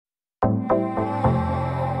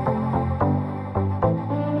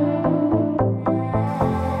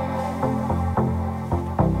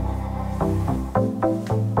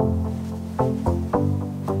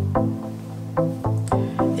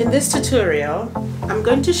this tutorial, I'm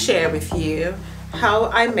going to share with you how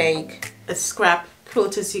I make a scrap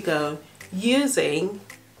quilt as you go using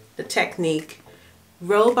the technique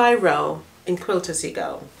row by row in Quilt as you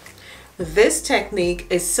go. This technique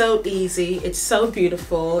is so easy, it's so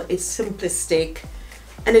beautiful, it's simplistic,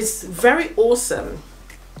 and it's very awesome.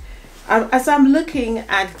 As I'm looking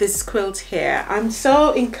at this quilt here, I'm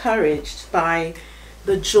so encouraged by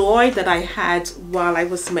the joy that I had while I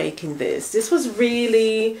was making this. This was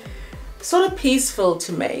really sort of peaceful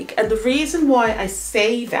to make, and the reason why I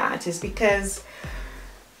say that is because,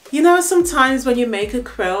 you know, sometimes when you make a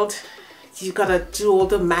quilt, you gotta do all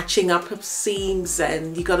the matching up of seams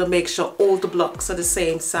and you gotta make sure all the blocks are the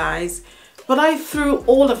same size. But I threw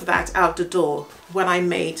all of that out the door when I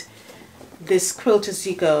made this Quilt as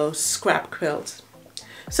you go scrap quilt.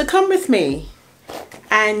 So come with me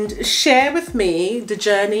and share with me the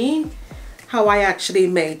journey, how I actually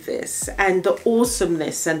made this, and the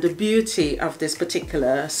awesomeness and the beauty of this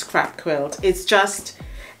particular scrap quilt.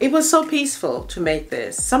 It was so peaceful to make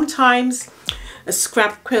this. Sometimes a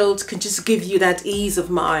scrap quilt can just give you that ease of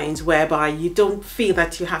mind whereby you don't feel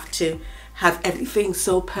that you have to have everything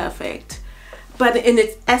so perfect. But in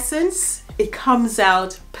its essence, it comes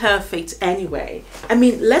out perfect anyway. I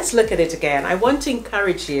mean, let's look at it again. I want to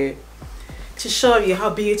encourage you to show you how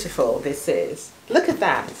beautiful this is. Look at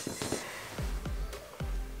that.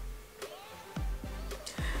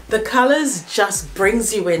 The colors just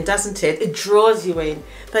brings you in, doesn't it? It draws you in.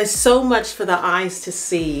 There's so much for the eyes to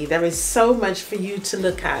see. There is so much for you to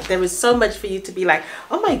look at. There is so much for you to be like,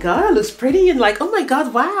 oh my God, it looks pretty, and like, oh my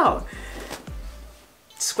God, wow.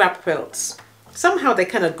 Scrap quilts. Somehow they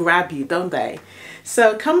kind of grab you, don't they?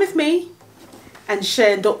 So come with me and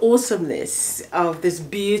share the awesomeness of this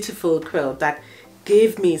beautiful quilt that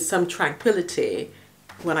gave me some tranquility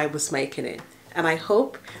when I was making it. And I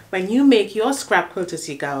hope when you make your scrap quilt as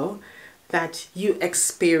you go, that you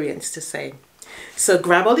experience the same. So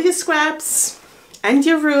grab all your scraps and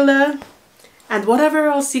your ruler and whatever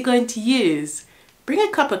else you're going to use. Bring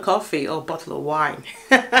a cup of coffee or a bottle of wine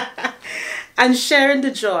and share in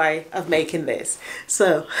the joy of making this.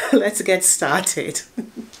 So let's get started.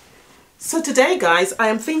 So today, guys, I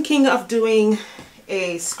am thinking of doing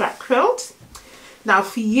a scrap quilt. Now,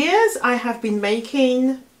 for years, I have been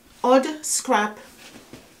making odd scrap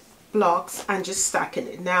blocks and just stacking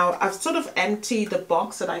it. Now, I've sort of emptied the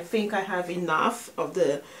box, and I think I have enough of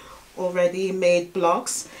the already made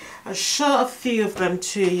blocks. I'll show a few of them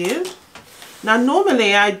to you. Now,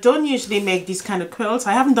 normally, I don't usually make these kind of quilts.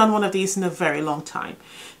 I haven't done one of these in a very long time.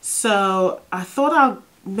 So I thought I'll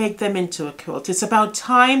make them into a quilt. It's about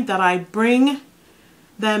time that I bring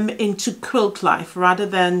them into quilt life rather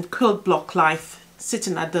than quilt block life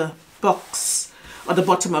sitting at the box, or the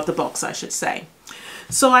bottom of the box, I should say.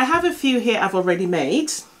 So I have a few here I've already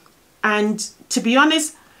made, and to be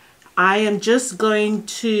honest, I am just going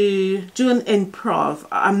to do an improv.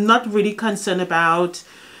 I'm not really concerned about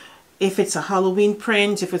if it's a Halloween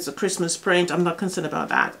print, if it's a Christmas print. I'm not concerned about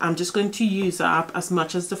that. I'm just going to use up as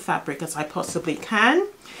much as the fabric as I possibly can.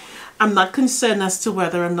 I'm not concerned as to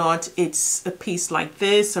whether or not it's a piece like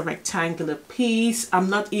this, a rectangular piece. I'm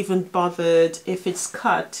not even bothered if it's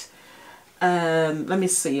cut. Let me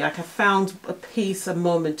see, like I found a piece a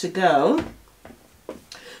moment ago.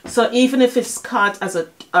 So even if it's cut as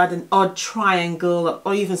an odd triangle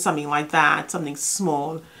or even something like that, something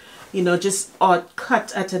small, you know, just odd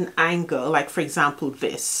cut at an angle, like for example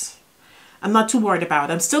this, I'm not too worried about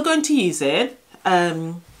it. I'm still going to use it.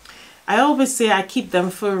 I always say I keep them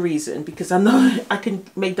for a reason, because I know I can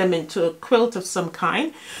make them into a quilt of some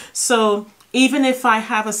kind. So even if I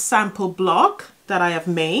have a sample block that I have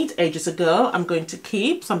made ages ago, I'm going to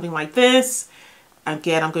keep something like this.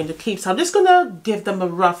 Again, I'm going to keep. So I'm just going to give them a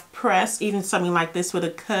rough press, even something like this with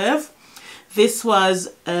a curve. This was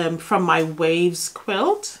from my Waves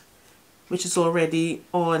quilt, which is already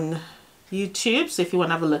on YouTube. So if you want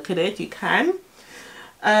to have a look at it, you can.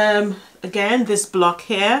 Again, this block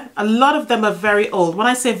here, a lot of them are very old. When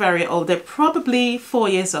I say very old, they're probably 4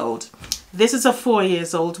 years old. This is a 4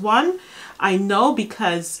 years old one. I know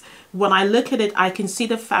because when I look at it, I can see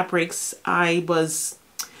the fabrics I was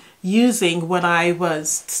using when I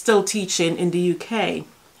was still teaching in the UK.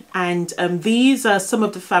 And these are some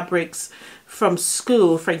of the fabrics from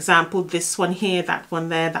school. For example, this one here, that one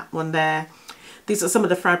there, that one there. These are some of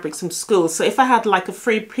the fabrics from school. So if I had like a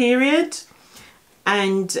free period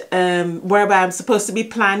and whereby I'm supposed to be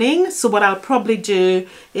planning, so what I'll probably do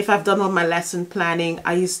if I've done all my lesson planning,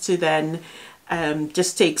 I used to then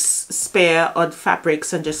just take spare odd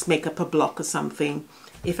fabrics and just make up a block or something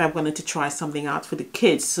if I wanted to try something out for the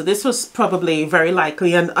kids. So this was probably very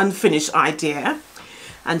likely an unfinished idea.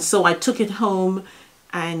 And so I took it home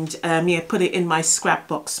and yeah, put it in my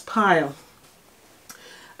scrapbox pile.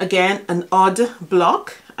 Again, an odd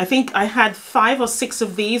block. I think I had 5 or 6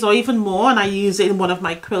 of these or even more, and I use it in one of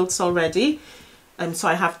my quilts already. So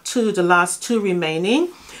I have the last 2 remaining.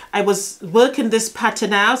 I was working this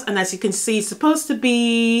pattern out, and as you can see, it's supposed to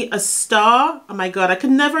be a star. Oh my God, I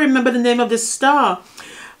can never remember the name of this star.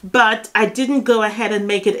 But I didn't go ahead and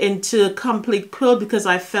make it into a complete quilt because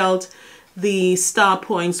I felt the star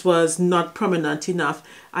points was not prominent enough.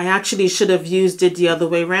 I actually should have used it the other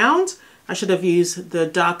way around. I should have used the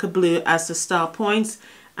darker blue as the star points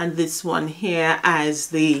and this one here as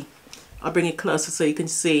the, I'll bring it closer so you can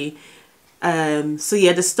see. So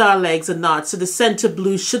yeah, the star legs are not. So the center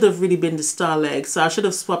blue should have really been the star legs. So I should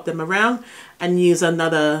have swapped them around and used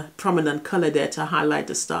another prominent color there to highlight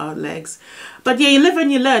the star legs. But yeah, you live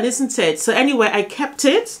and you learn, isn't it? So anyway, I kept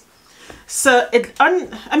it. So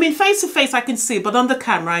I mean, face to face I can see, but on the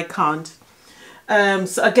camera I can't.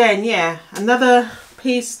 So again, yeah, another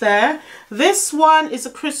piece there. This one is a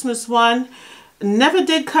Christmas one. Never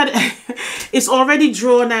did cut it. It's already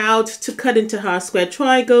drawn out to cut into half square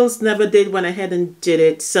triangles. Never did, went ahead and did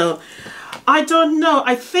it. So I don't know.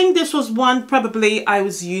 I think this was one probably I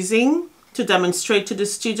was using to demonstrate to the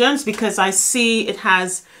students because I see it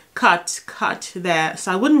has cut there.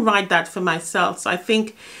 So I wouldn't write that for myself. So I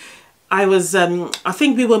think I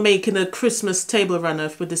think we were making a Christmas table runner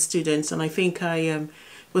with the students, and I think I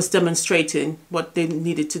was demonstrating what they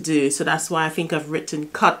needed to do. So that's why I think I've written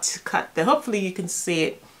cut there. Hopefully you can see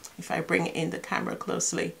it if I bring it in the camera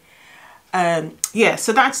closely. Yeah,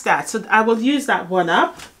 so that's that. So I will use that one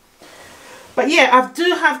up. But yeah, I do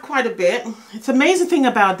have quite a bit. It's amazing thing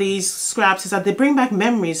about these scraps is that they bring back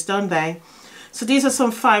memories, don't they? So these are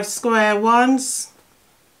some 5 square ones.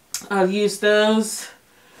 I'll use those.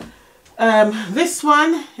 This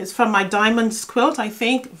one is from my diamonds quilt, I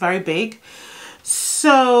think, very big.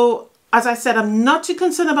 So as I said, I'm not too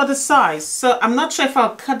concerned about the size. So I'm not sure if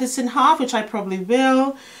I'll cut this in half, which I probably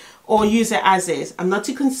will, or use it as is. I'm not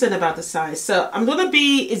too concerned about the size. So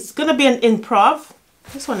it's gonna be an improv.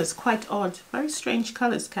 This one is quite odd, very strange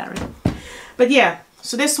colors, Carrie. But yeah,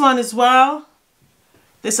 so this one as well.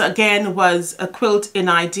 This again was a quilt in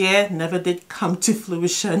idea, never did come to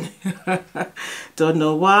fruition. Don't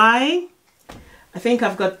know why. I think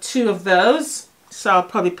I've got 2 of those. So I'll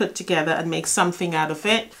probably put together and make something out of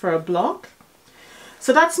it for a block.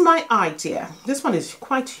 So that's my idea. This one is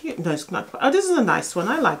quite huge. No, it's not. Oh, this is a nice one.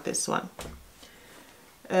 I like this one.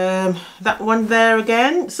 That one there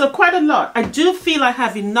again. So quite a lot. I do feel I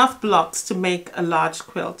have enough blocks to make a large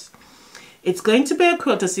quilt. It's going to be a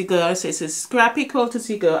quilt as you go. So it's a scrappy quilt as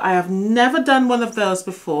you go. I have never done one of those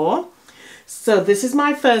before. So this is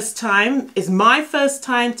my first time. It's my first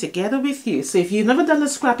time together with you. So if you've never done a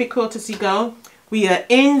scrappy quilt as you go, we are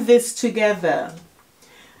in this together.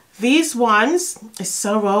 These ones are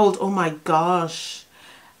so old. Oh my gosh.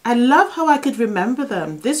 I love how I could remember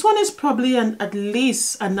them. This one is probably at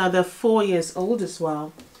least another 4 years old as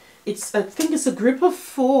well. I think it's a group of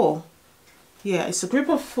 4. Yeah, it's a group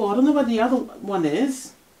of 4. I don't know what the other one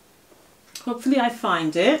is. Hopefully I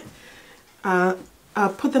find it.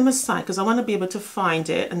 I'll put them aside because I want to be able to find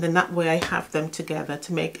it, and then that way I have them together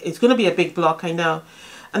to make. It's going to be a big block, I know.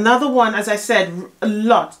 Another one, as I said, a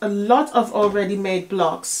lot of already made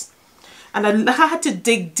blocks. And I had to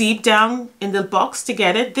dig deep down in the box to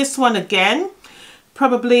get it. This one again,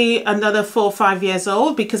 probably another 4 or 5 years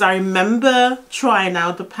old because I remember trying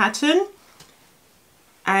out the pattern.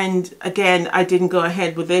 And again, I didn't go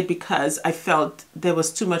ahead with it because I felt there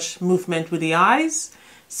was too much movement with the eyes.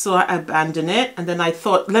 So I abandoned it. And then I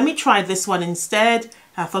thought, let me try this one instead.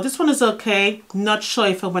 I thought this one is okay. Not sure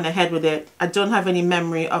if I went ahead with it. I don't have any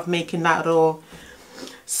memory of making that at all.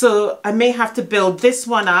 So I may have to build this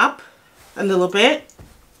one up a little bit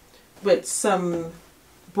with some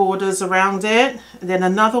borders around it. And then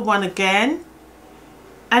another one again.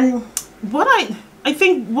 And what I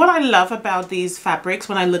think what I love about these fabrics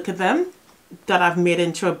when I look at them that I've made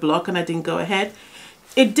into a block and I didn't go ahead,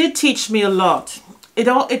 it did teach me a lot.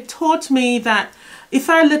 It taught me that if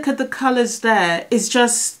I look at the colors there,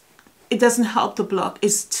 it doesn't help the block.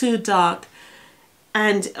 It's too dark.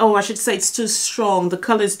 And, oh, I should say it's too strong. The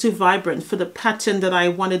color is too vibrant for the pattern that I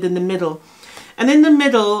wanted in the middle. And in the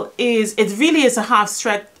middle it really is a half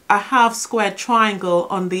square triangle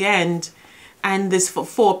on the end and this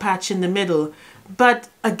 4 patch in the middle. But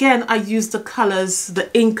again, I used the colors the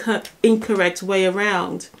incorrect way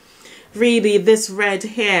around. Really, this red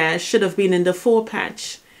here should have been in the 4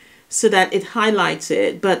 patch so that it highlights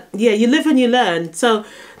it. But yeah, you live and you learn. So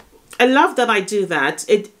I love that I do that.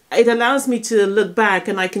 it allows me to look back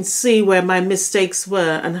and I can see where my mistakes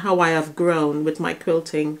were and how I have grown with my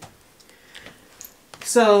quilting.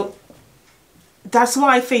 So that's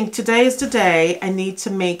why I think today is the day I need to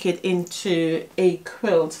make it into a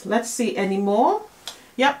quilt. Let's see, any more?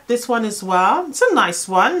 Yep, this one as well. It's a nice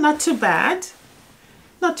one, not too bad.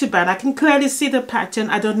 Not too bad. I can clearly see the pattern.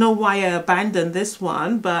 I don't know why I abandoned this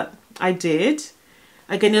one, but I did.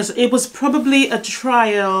 Again, it was probably a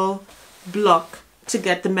trial block to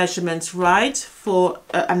get the measurements right for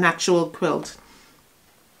an actual quilt.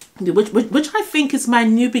 Which I think is my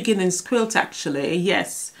new beginnings quilt, actually.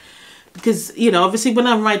 Yes. Because, you know, obviously when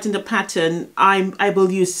I'm writing the pattern, I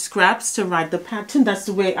will use scraps to write the pattern. That's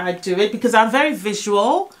the way I do it, because I'm very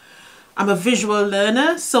visual. I'm a visual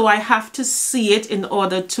learner, so I have to see it in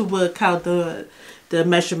order to work out the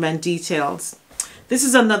measurement details. This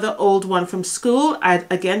is another old one from school.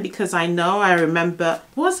 Again, because I remember,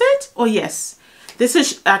 was it? Oh, yes. This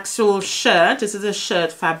is actual shirt. This is a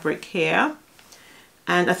shirt fabric here.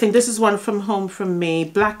 And I think this is one from home from me.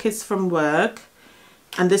 Black is from work.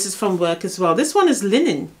 And this is from work as well. This one is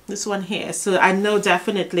linen, this one here. So I know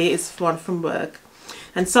definitely it's one from work.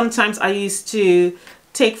 And sometimes I used to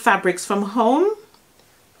take fabrics from home,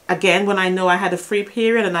 again, when I know I had a free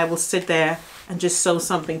period, and I will sit there and just sew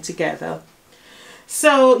something together.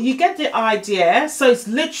 So you get the idea. So it's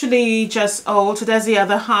literally just old. So there's the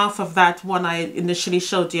other half of that one I initially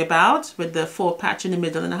showed you about, with the 4 patch in the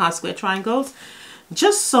middle and the half square triangles.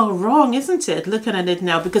 Just so wrong, isn't it, looking at it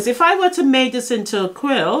now? Because if I were to make this into a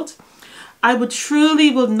quilt, I would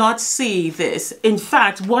truly will not see this. In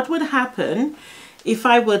fact, what would happen if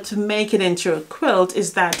I were to make it into a quilt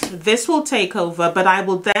is that this will take over, but I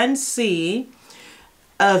will then see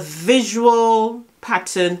a visual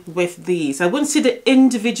pattern with these. I wouldn't see the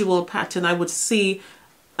individual pattern. I would see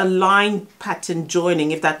a line pattern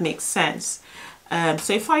joining, if that makes sense.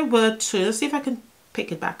 So if I were to, see if I can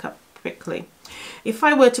pick it back up quickly. If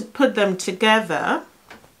I were to put them together,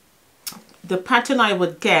 the pattern I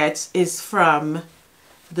would get is from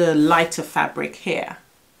the lighter fabric here.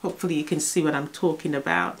 Hopefully you can see what I'm talking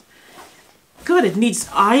about. God, it needs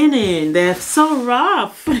ironing. They're so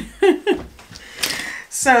rough.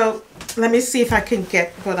 So let me see if I can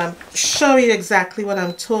get what I'm showing you exactly what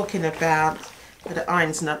I'm talking about, but the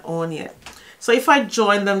iron's not on yet. So if I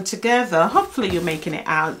join them together, hopefully you're making it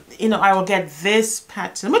out. You know, I will get this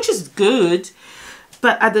pattern, which is good.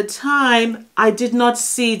 But at the time, I did not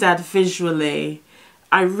see that visually.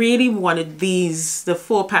 I really wanted these, the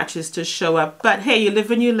 4 patches to show up. But hey, you live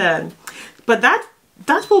and you learn. But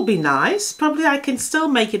that will be nice. Probably I can still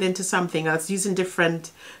make it into something else using different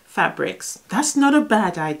fabrics. That's not a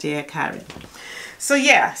bad idea, Karen. So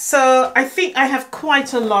yeah, so I think I have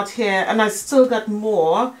quite a lot here, and I still got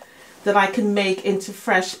more that I can make into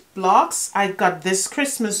fresh blocks. I got this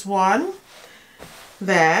Christmas one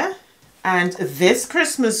there. And this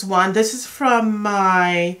Christmas one, this is from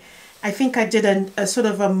my, I think I did a sort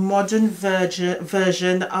of a modern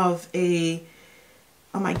version of a,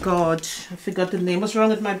 oh my God, I forgot the name. What's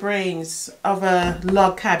wrong with my brains? Of a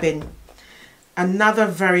log cabin. Another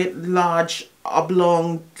very large,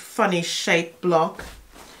 oblong, funny shaped block.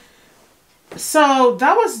 So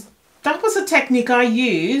that was a technique I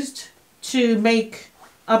used to make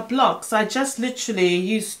a block. So I just literally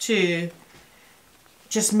used to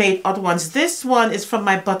just made other ones. This one is from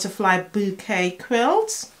my butterfly bouquet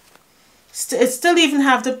quilt. It still even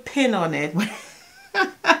have the pin on it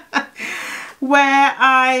where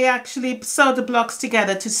I actually sewed the blocks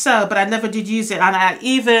together to sew, but I never did use it. And I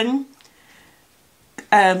even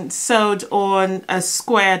sewed on a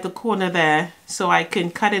square at the corner there so I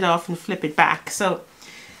can cut it off and flip it back. So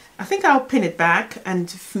I think I'll pin it back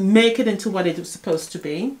and make it into what it was supposed to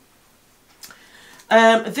be.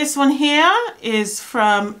 This one here is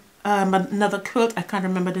from another quilt. I can't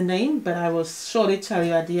remember the name, but I will surely tell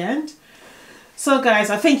you at the end. So guys,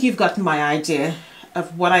 I think you've got my idea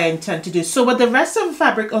of what I intend to do. So with the rest of the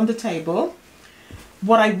fabric on the table,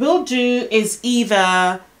 what I will do is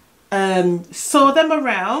either sew them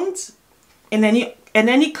around in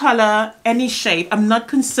any color, any shape. I'm not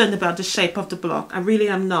concerned about the shape of the block. I really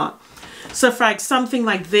am not. So for like something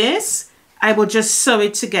like this, I will just sew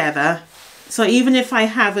it together. So even if I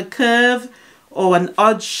have a curve or an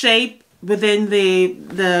odd shape within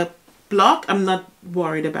the block, I'm not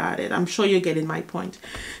worried about it. I'm sure you're getting my point.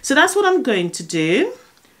 So that's what I'm going to do.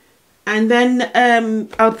 And then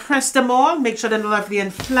I'll press them all, make sure they're lovely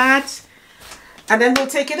and flat. And then we'll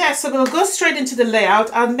take it there. So we'll go straight into the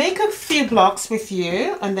layout. I'll make a few blocks with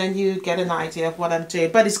you and then you get an idea of what I'm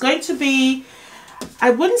doing. But it's going to be, I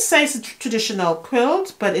wouldn't say it's a traditional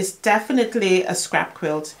quilt, but it's definitely a scrap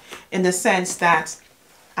quilt in the sense that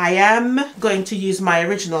I am going to use my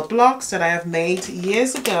original blocks that I have made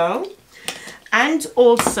years ago. And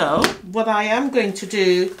also what I am going to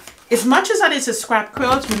do, as much as that is a scrap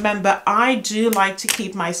quilt, remember I do like to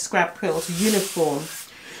keep my scrap quilt uniform.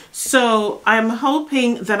 So I'm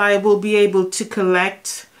hoping that I will be able to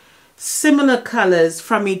collect similar colors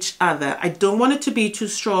from each other. I don't want it to be too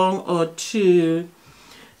strong or too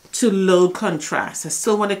low contrast. I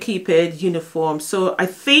still want to keep it uniform. So I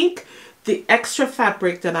think the extra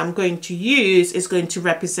fabric that I'm going to use is going to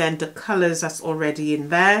represent the colors that's already in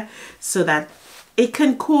there so that it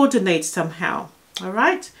can coordinate somehow. All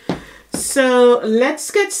right, so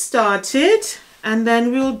let's get started and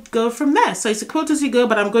then we'll go from there. So it's a quilt as you go,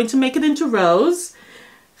 but I'm going to make it into rows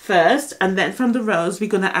first, and then from the rows we're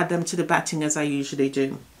going to add them to the batting as I usually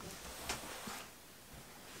do.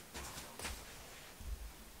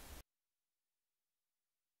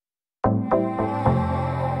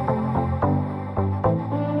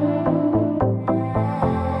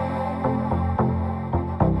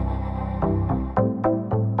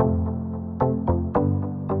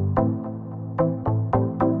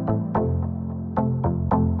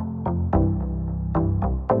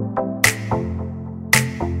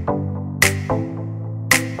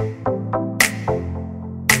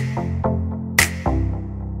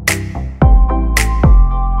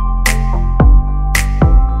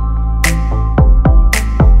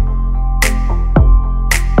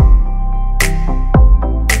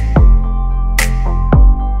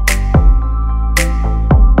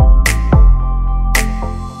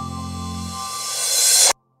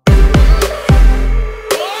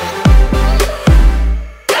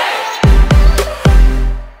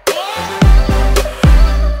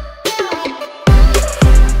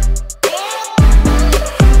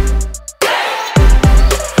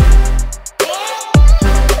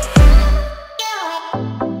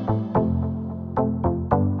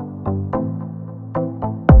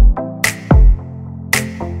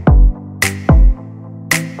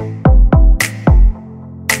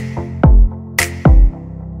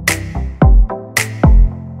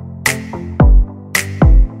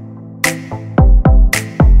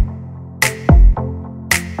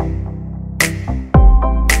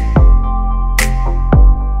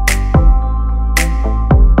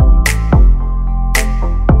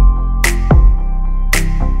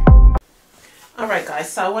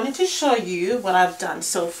 So I wanted to show you what I've done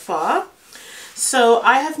so far. So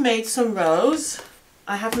I have made some rows.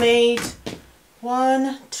 I have made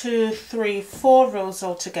 1, 2, 3, 4 rows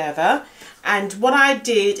altogether. And what I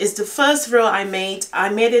did is the first row I made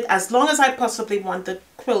it as long as I possibly want the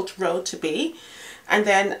quilt row to be. And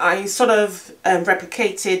then I sort of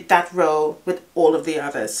replicated that row with all of the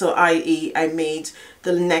others. So i.e. I made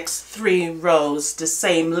the next 3 rows the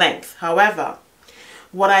same length. However,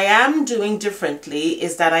 what I am doing differently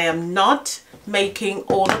is that I am not making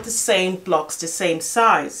all of the same blocks the same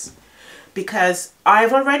size, because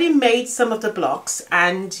I've already made some of the blocks,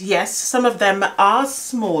 and yes, some of them are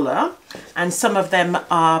smaller and some of them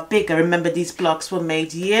are bigger. Remember, these blocks were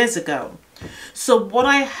made years ago. So what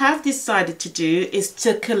I have decided to do is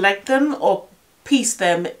to collect them or piece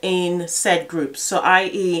them in set groups. So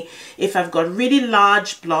i.e. if I've got really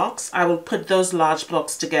large blocks, I will put those large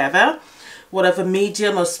blocks together. Whatever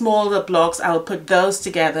medium or smaller blocks, I'll put those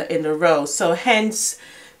together in a row. So hence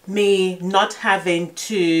me not having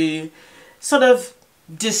to sort of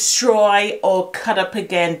destroy or cut up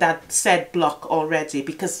again that set block already,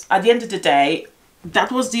 because at the end of the day,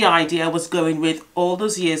 that was the idea I was going with all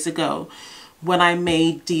those years ago when I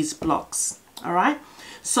made these blocks. All right.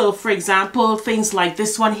 So for example, things like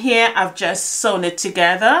this one here, I've just sewn it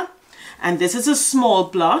together. And this is a small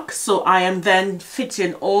block, so I am then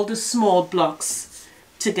fitting all the small blocks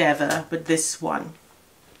together with this one.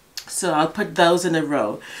 So I'll put those in a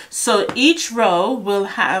row. So each row will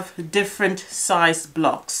have different size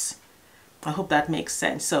blocks. I hope that makes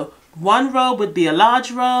sense. So one row would be a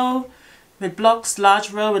large row with blocks,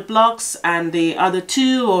 large row with blocks, and the other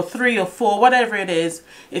 2 or 3 or 4, whatever it is,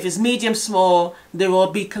 if it's medium, small, they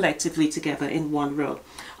will be collectively together in one row.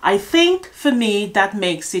 I think for me that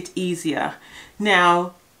makes it easier.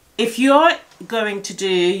 Now, if you're going to do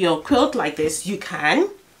your quilt like this, you can.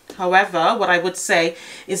 However, what I would say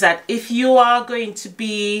is that if you are going to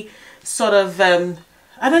be sort of,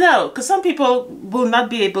 I don't know, because some people will not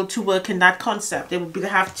be able to work in that concept. They will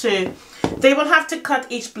have to cut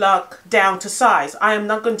each block down to size. I am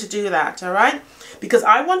not going to do that, all right? Because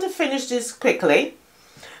I want to finish this quickly.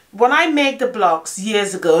 When I made the blocks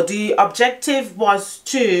years ago, the objective was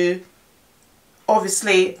to,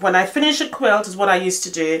 obviously, when I finish a quilt, is what I used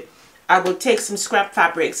to do, I will take some scrap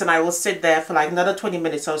fabrics and I will sit there for like another 20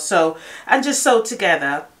 minutes or so and just sew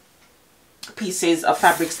together pieces of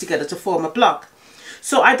fabrics together to form a block.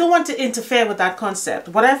 So I don't want to interfere with that concept.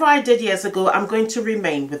 Whatever I did years ago, I'm going to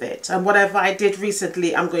remain with it. And whatever I did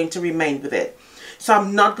recently, I'm going to remain with it. So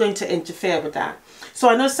I'm not going to interfere with that. So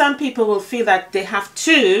I know some people will feel that they have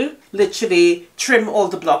to literally trim all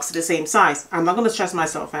the blocks to the same size. I'm not going to stress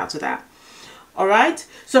myself out to that. All right.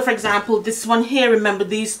 So for example, this one here, remember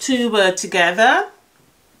these two were together.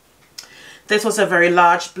 This was a very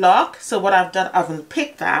large block. So what I've done, I've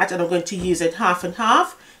unpicked that and I'm going to use it half and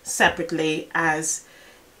half separately as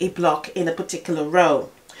a block in a particular row.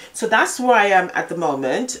 So that's where I am at the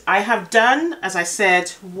moment. I have done, as I said,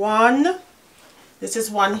 one. This is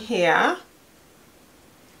one here.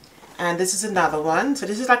 And this is another one. So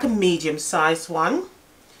this is like a medium sized one.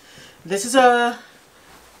 This is a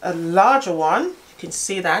larger one. You can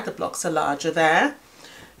see that the blocks are larger there.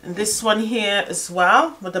 And this one here as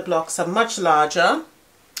well, where the blocks are much larger.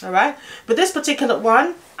 All right. But this particular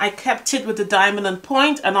one, I kept it with the diamond and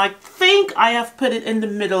point, and I think I have put it in the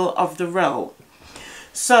middle of the row.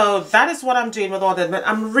 So that is what I'm doing with all that. But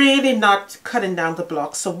I'm really not cutting down the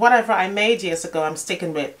blocks. So whatever I made years ago, I'm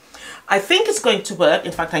sticking with. I think it's going to work.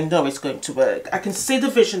 In fact, I know it's going to work. I can see the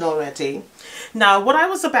vision already. Now, what I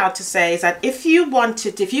was about to say is that if you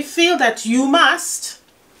wanted, if you feel that you must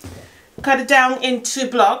cut it down into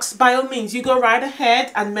blocks, by all means, you go right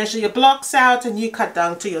ahead and measure your blocks out and you cut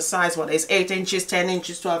down to your size, what is 8 inches, 10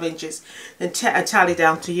 inches, 12 inches, then tally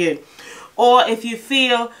down to you. Or if you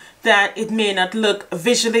feel that it may not look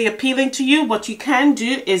visually appealing to you, what you can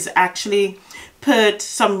do is actually put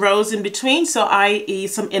some rows in between, so i.e.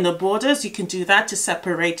 some inner borders. You can do that to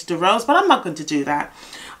separate the rows, but I'm not going to do that.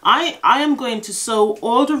 I am going to sew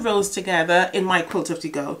all the rows together in my quilt to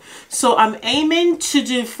go. So I'm aiming to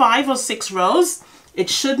do 5 or 6 rows. It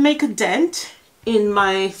should make a dent in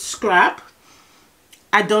my scrap.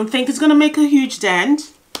 I don't think it's going to make a huge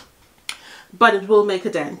dent, but it will make a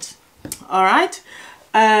dent. All right.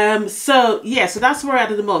 So yeah, so that's where we're at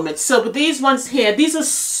the moment. So but these ones here, these are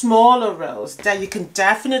smaller rows that you can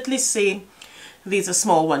definitely see. These are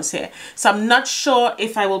small ones here. So I'm not sure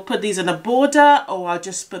if I will put these in a border or I'll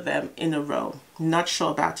just put them in a row. Not sure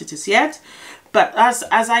about it as yet. But as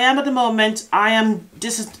I am at the moment,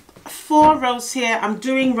 this is 4 rows here. I'm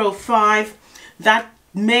doing row 5. That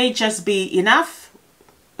may just be enough.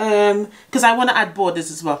 Because I want to add borders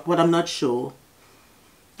as well. But I'm not sure.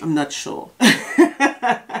 I'm not sure.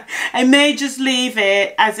 I may just leave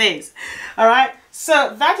it as is. All right.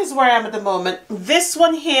 So that is where I am at the moment. This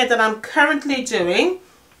one here that I'm currently doing,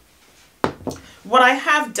 what I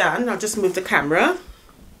have done, I'll just move the camera.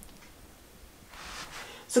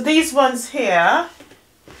 So these ones here,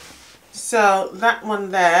 so that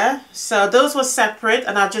one there, so those were separate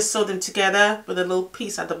and I've just sewed them together with a little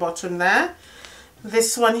piece at the bottom there.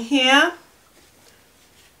 This one here.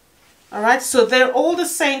 All right, so they're all the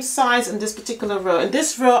same size in this particular row. In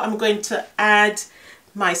this row, I'm going to add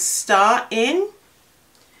my star in.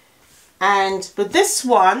 And with this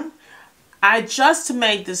one, I just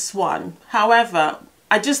made this one. However,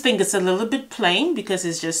 I just think it's a little bit plain because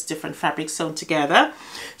it's just different fabrics sewn together.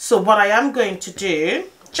 So what I am going to do,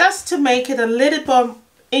 just to make it a little bit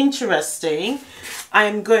interesting,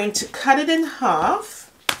 I'm going to cut it in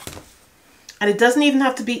half. And it doesn't even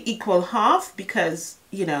have to be equal half because,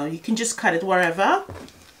 you know, you can just cut it wherever.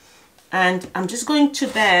 And I'm just going to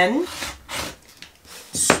then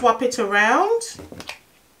swap it around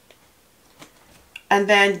and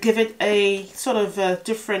then give it a sort of a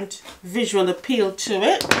different visual appeal to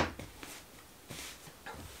it.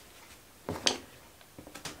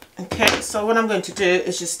 Okay, so what I'm going to do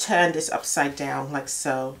is just turn this upside down like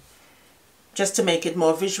so, just to make it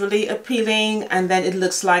more visually appealing, and then it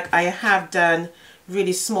looks like I have done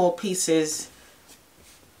really small pieces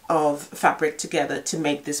of fabric together to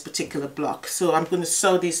make this particular block. So I'm going to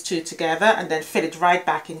sew these two together and then fit it right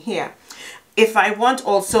back in here. If I want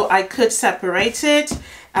also, I could separate it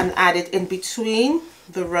and add it in between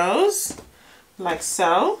the rows like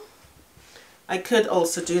so. I could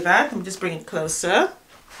also do that. Let me just bring it closer.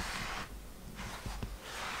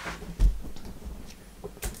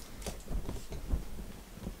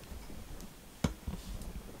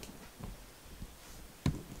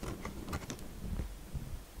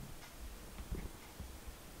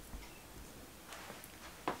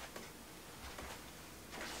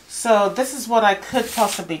 So this is what I could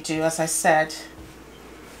possibly do, as I said,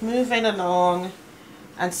 moving along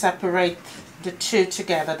and separate the two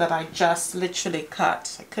together that I just literally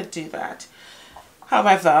cut. I could do that.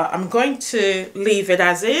 However, I'm going to leave it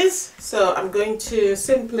as is. So I'm going to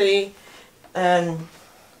simply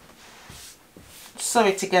sew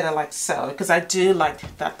it together like so, because I do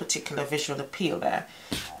like that particular visual appeal there.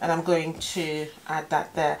 And I'm going to add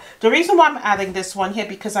that there. The reason why I'm adding this one here,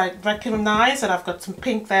 because I recognize that I've got some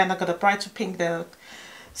pink there and I've got a brighter pink there.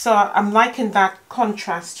 So I'm liking that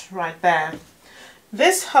contrast right there.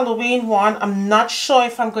 This Halloween one, I'm not sure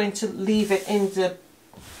if I'm going to leave it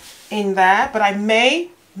in there, but I may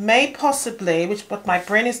possibly, which what my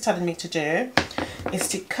brain is telling me to do, is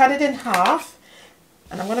to cut it in half.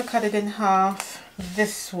 And I'm going to cut it in half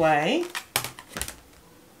this way.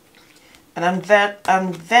 And I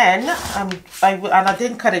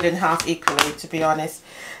didn't cut it in half equally, to be honest.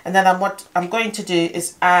 And then what I'm going to do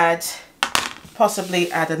is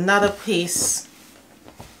possibly add another piece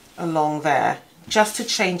along there, just to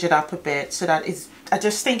change it up a bit, so that I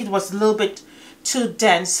just think it was a little bit too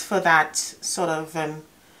dense for that sort of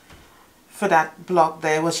for that block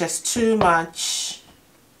there. It was just too much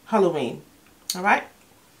Halloween. All right.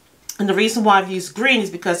 And the reason why I've used green is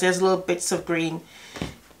because there's little bits of green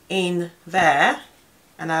in there,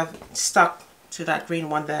 and I've stuck to that green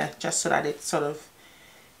one there just so that it sort of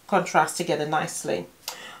contrasts together nicely.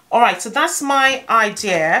 All right, so that's my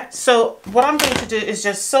idea. So what I'm going to do is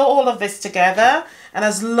just sew all of this together, and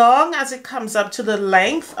as long as it comes up to the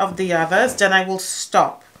length of the others, then I will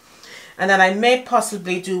stop. And then I may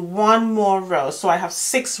possibly do one more row. So I have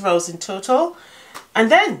 6 rows in total. And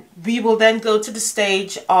then we will then go to the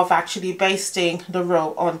stage of actually basting the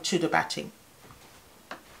row onto the batting.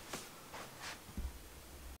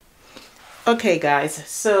 Okay guys,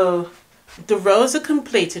 so the rows are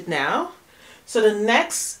completed now. So the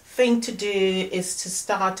next thing to do is to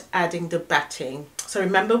start adding the batting. So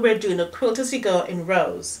remember, we're doing a quilt as you go in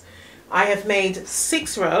rows. I have made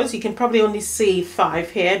 6 rows. You can probably only see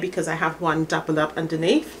 5 here because I have one double up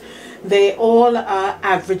underneath. They all are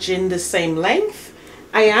averaging the same length.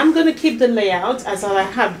 I am going to keep the layout as I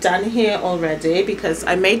have done here already, because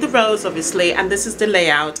I made the rows obviously, and this is the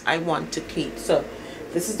layout I want to keep. So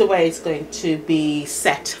this is the way it's going to be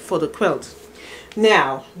set for the quilt.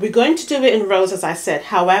 Now we're going to do it in rows, as I said.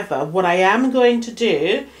 However, what I am going to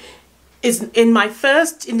do is, in my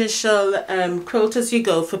first initial Quilt as you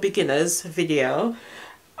go for beginners video,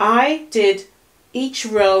 I did each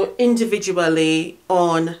row individually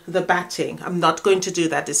on the batting. I'm not going to do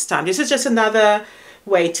that this time. This is just another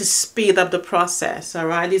way to speed up the process. All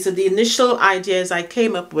right, these are the initial ideas I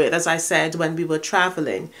came up with, as I said, when we were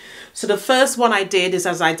traveling. So the first one I did is,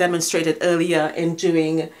 as I demonstrated earlier, in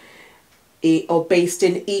doing or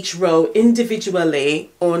basting each row individually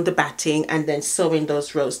on the batting and then sewing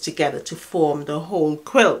those rows together to form the whole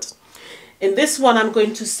quilt. In this one, I'm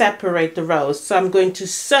going to separate the rows. So I'm going to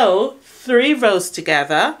sew 3 rows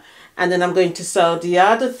together, and then I'm going to sew the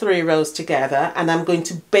other 3 rows together, and I'm going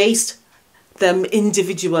to baste them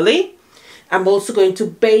individually. I'm also going to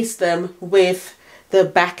baste them with the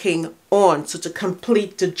backing on, so to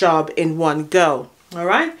complete the job in one go. All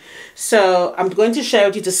right, so I'm going to share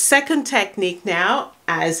with you the second technique now,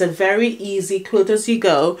 as a very easy quilt as you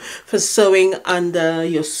go for sewing under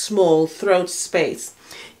your small throat space.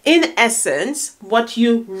 In essence, what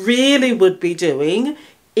you really would be doing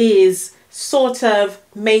is sort of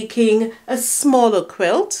making a smaller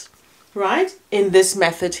quilt, right, in this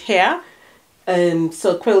method here.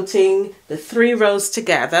 So quilting the 3 rows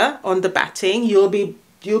together on the batting, you'll be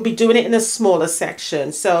doing it in a smaller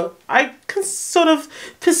section. So I can sort of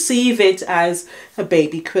perceive it as a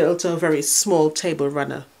baby quilt or a very small table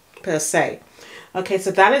runner per se. Okay,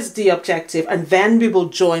 so that is the objective, and then we will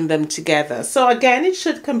join them together. So again, it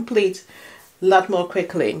should complete a lot more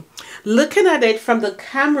quickly. Looking at it from the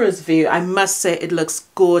camera's view, I must say it looks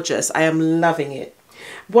gorgeous. I am loving it.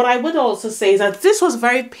 What I would also say is that this was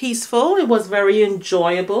very peaceful. It was very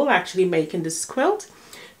enjoyable actually making this quilt.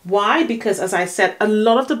 Why? Because, as I said, a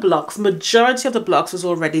lot of the blocks, majority of the blocks was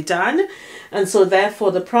already done. And so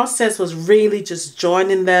therefore the process was really just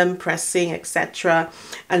joining them, pressing, etc.,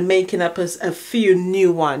 and making up a few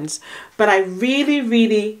new ones. But I really,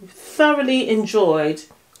 really thoroughly enjoyed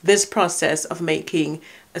this process of making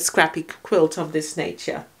a scrappy quilt of this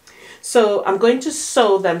nature. So I'm going to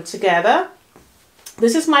sew them together.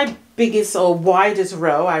 This is my biggest or widest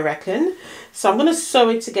row, I reckon. So I'm going to sew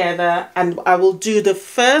it together, and I will do the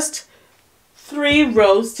first 3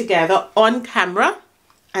 rows together on camera,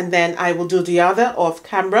 and then I will do the other off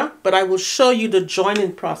camera, but I will show you the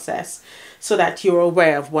joining process so that you're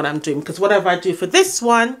aware of what I'm doing, because whatever I do for this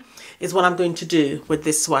one is what I'm going to do with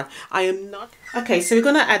this one. I am not... Okay, so we're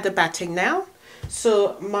going to add the batting now.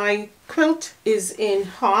 So my quilt is in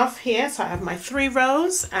half here, so I have my 3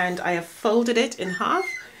 rows and I have folded it in half.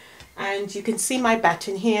 And you can see my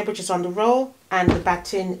batting here, which is on the roll, and the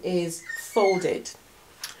batting is folded.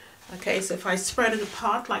 Okay, so if I spread it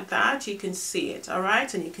apart like that, you can see it, all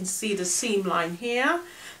right? And you can see the seam line here.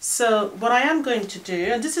 So what I am going to do,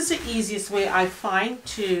 and this is the easiest way I find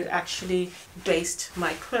to actually baste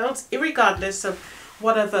my quilts, irregardless of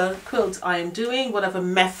whatever quilt I am doing, whatever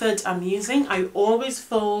method I'm using, I always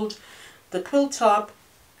fold the quilt top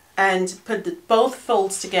and put both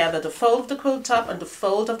folds together, the fold of the quilt top and the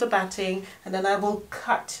fold of the batting, and then I will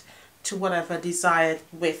cut to whatever desired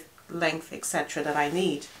width, length, etc. that I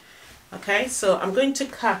need. Okay, so I'm going to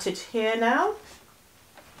cut it here now.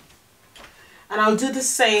 And I'll do the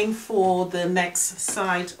same for the next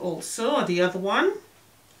side also, or the other one.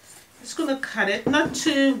 I'm just going to cut it, not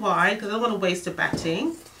too wide because I don't want to waste the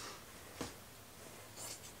batting.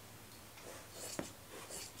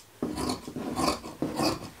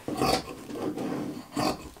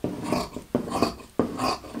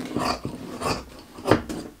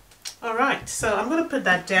 Alright, so I'm going to put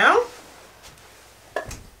that down.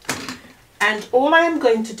 And all I am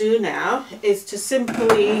going to do now is to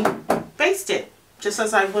simply baste it, just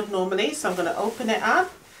as I would normally. So I'm going to open it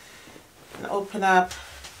up and open up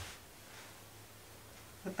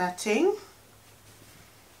the batting.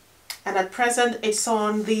 And at present it's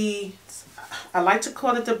on the, I like to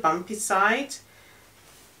call it the bumpy side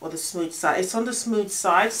or the smooth side. It's on the smooth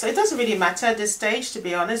side, so it doesn't really matter at this stage, to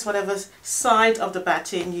be honest. Whatever side of the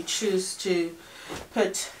batting you choose to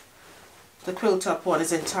put the quilt top on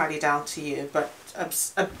is entirely down to you, but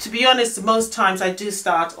to be honest, most times I do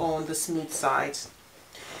start on the smooth side.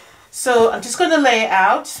 So I'm just going to lay it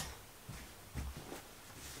out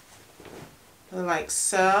like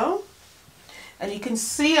so, and you can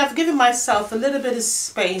see I've given myself a little bit of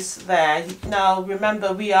space there. Now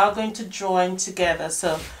remember, we are going to join together,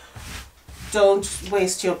 so don't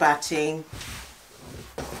waste your batting.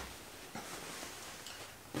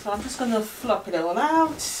 So I'm just going to flop it all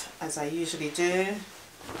out, as I usually do.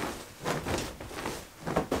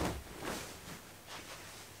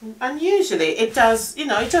 And usually it does, you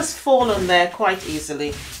know, it does fall on there quite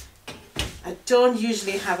easily. I don't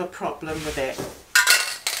usually have a problem with it.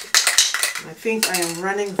 I think I am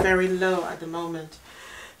running very low at the moment.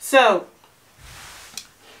 So,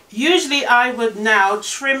 usually I would now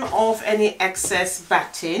trim off any excess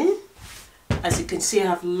batting. As you can see, I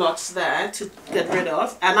have lots there to get rid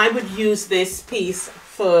of, and I would use this piece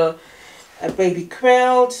for a baby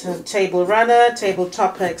quilt, a table runner, table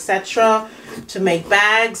topper, etc., to make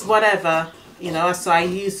bags, whatever, you know. So I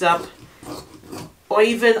use up, or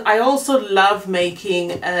even I also love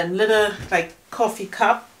making little like coffee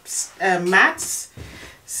cups, mats,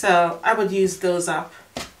 so I would use those up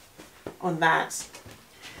on that.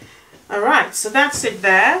 All right, so that's it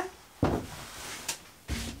there.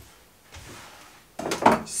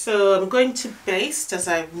 So I'm going to baste as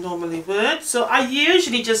I normally would. So I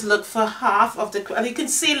usually just look for half of the, and you can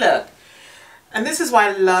see, look, and this is why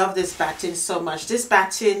I love this batting so much. This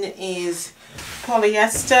batting is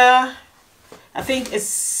polyester. I think it's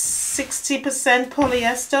 60%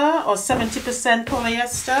 polyester or 70%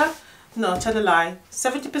 polyester. No, tell a lie.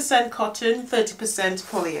 70% cotton, 30%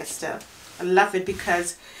 polyester. I love it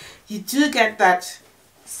because you do get that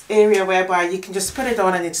area whereby you can just put it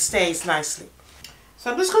on and it stays nicely.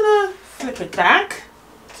 So I'm just going to flip it back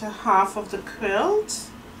to half of the quilt.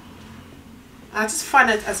 I just find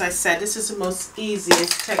it, as I said, this is the most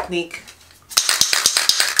easiest technique.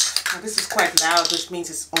 Now this is quite loud, which means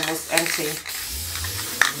it's almost empty.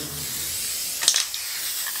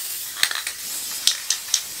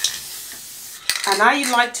 And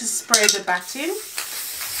I like to spray the batting.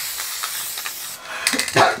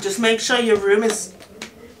 Just make sure your room is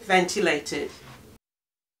ventilated.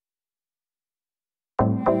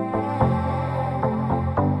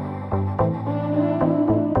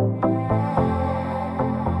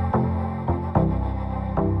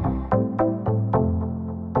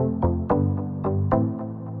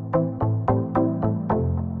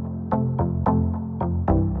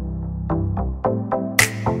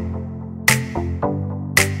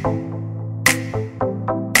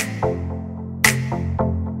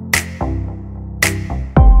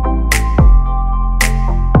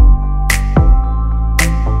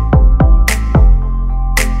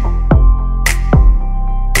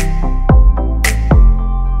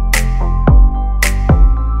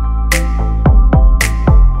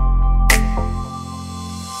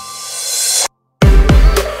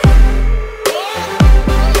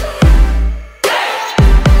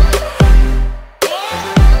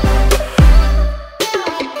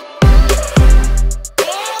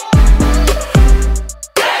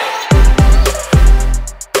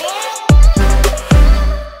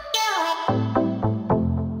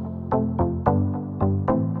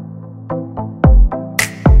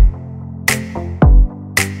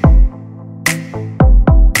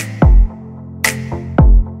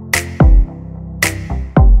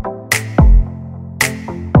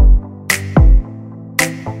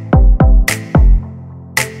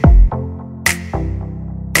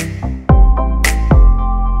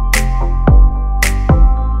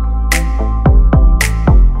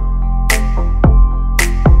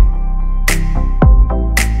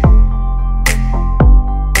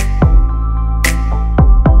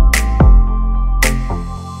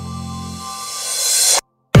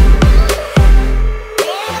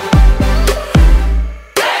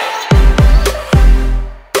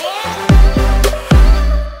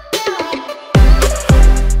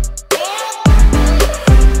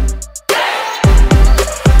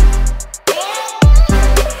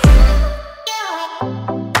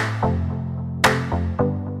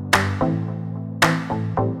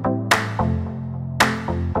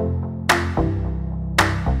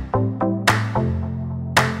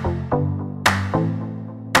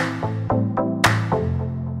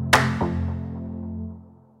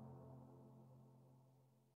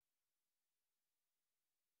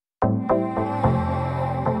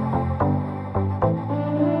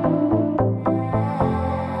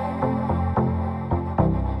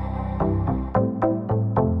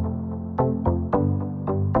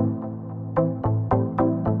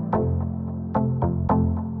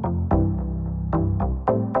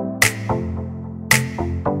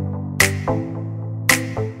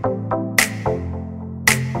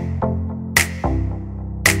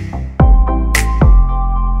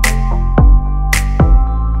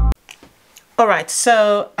 All right,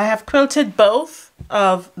 so I have quilted both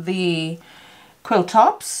of the quilt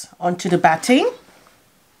tops onto the batting.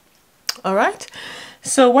 All right,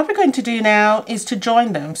 so what we're going to do now is to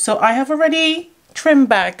join them. So I have already trimmed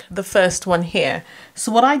back the first one here.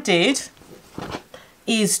 So what I did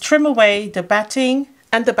is trim away the batting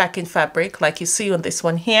and the backing fabric, like you see on this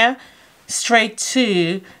one here, straight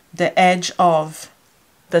to the edge of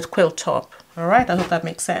the quilt top. All right, I hope that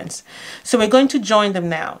makes sense. So we're going to join them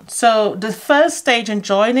now. So the first stage in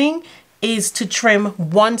joining is to trim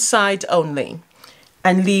one side only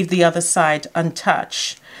and leave the other side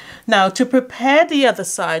untouched. Now, to prepare the other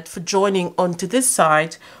side for joining onto this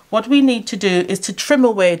side, what we need to do is to trim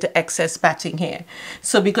away the excess batting here.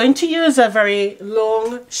 So we're going to use a very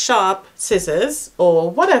long, sharp scissors,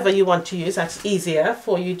 or whatever you want to use that's easier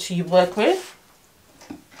for you to work with.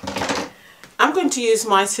 I'm going to use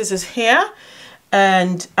my scissors here,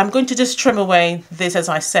 and I'm going to just trim away this, as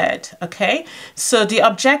I said, okay? So the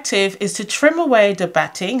objective is to trim away the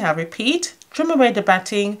batting. I repeat, trim away the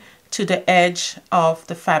batting to the edge of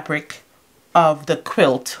the fabric of the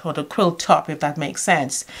quilt, or the quilt top, if that makes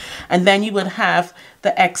sense. And then you would have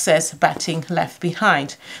the excess batting left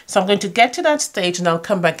behind. So I'm going to get to that stage and I'll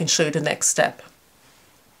come back and show you the next step.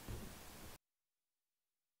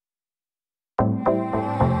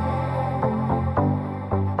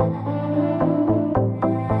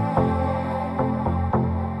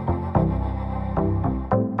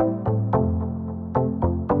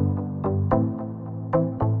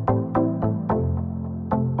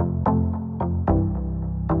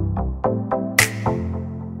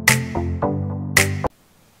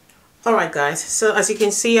 Alright guys, so as you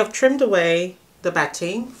can see, I've trimmed away the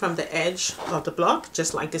batting from the edge of the block,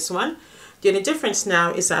 just like this one. The only difference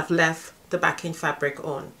now is I've left the backing fabric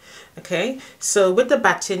on. Okay, so with the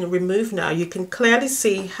batting removed now, you can clearly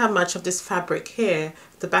see how much of this fabric here,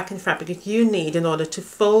 the backing fabric, you need in order to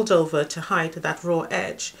fold over to hide that raw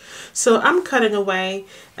edge. So I'm cutting away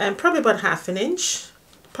probably about 1/2 inch,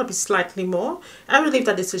 probably slightly more. I will leave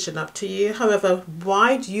that decision up to you. However,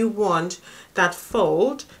 why do you want that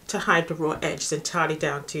fold to hide the raw edge is entirely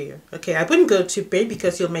down to you. Okay, I wouldn't go too big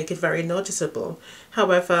because you'll make it very noticeable.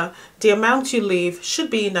 However, the amount you leave should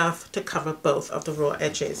be enough to cover both of the raw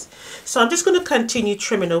edges. So I'm just going to continue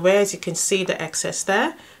trimming away, as you can see the excess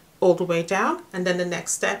there, all the way down, and then the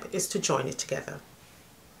next step is to join it together.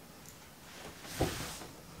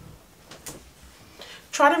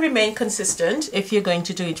 Try to remain consistent if you're going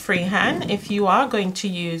to do it freehand. If you are going to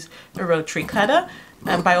use a rotary cutter,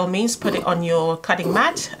 and by all means put it on your cutting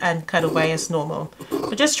mat and cut away as normal.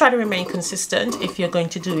 But just try to remain consistent if you're going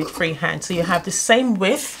to do it freehand. So you have the same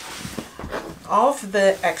width of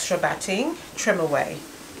the extra batting, trim away,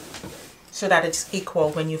 so that it's equal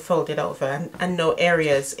when you fold it over, and no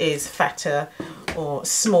areas is fatter or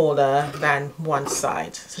smaller than one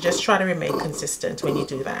side. So just try to remain consistent when you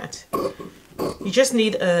do that. You just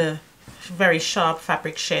need a very sharp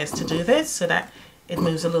fabric shears to do this so that it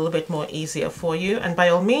moves a little bit more easier for you, and by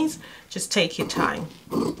all means just take your time.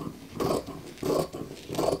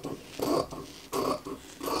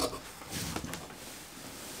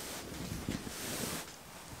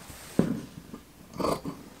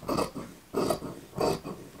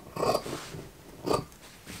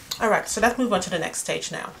 Alright, so let's move on to the next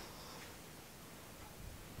stage now.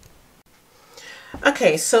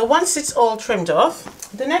 Okay, so once it's all trimmed off,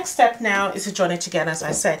 the next step now is to join it together, as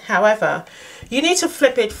I said. However, you need to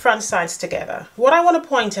flip it front sides together. What I want to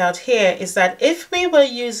point out here is that if we were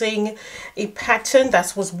using a pattern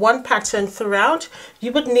that was one pattern throughout,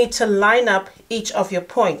 you would need to line up each of your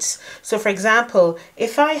points. So for example,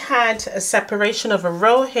 if I had a separation of a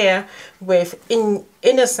row here with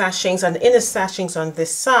inner sashings and inner sashings on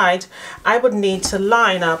this side, I would need to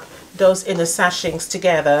line up those inner sashings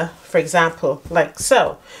together, for example, like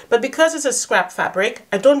so. But because it's a scrap fabric,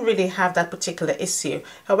 I don't really have that particular issue.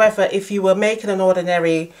 However, if you were making an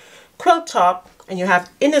ordinary quilt top and you have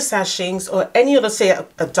inner sashings or any other, say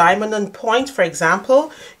a diamond and point, for example,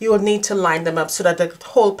 you will need to line them up so that the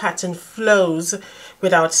whole pattern flows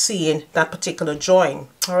without seeing that particular join.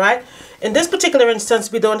 All right. In this particular instance,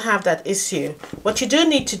 we don't have that issue. What you do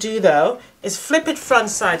need to do though is flip it front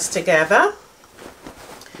sides together,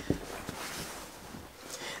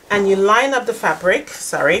 and you line up the fabric,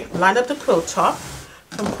 line up the quilt top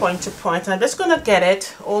from point to point. I'm just going to get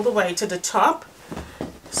it all the way to the top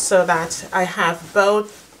so that I have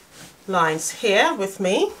both lines here with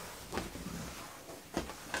me.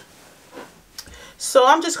 So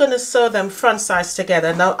I'm just going to sew them front sides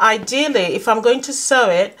together. Now ideally, if I'm going to sew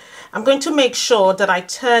it, I'm going to make sure that I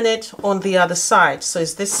turn it on the other side. So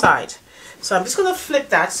it's this side. So I'm just going to flip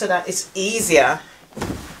that so that it's easier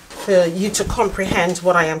for you to comprehend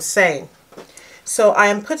what I am saying. So I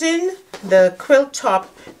am putting the quilt top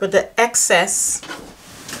with the excess.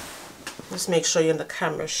 Just make sure you're in the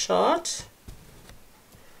camera shot.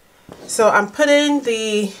 So I'm putting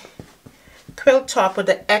the quilt top with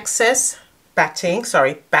the excess backing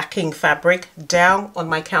fabric down on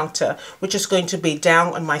my counter, which is going to be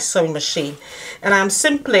down on my sewing machine. And I'm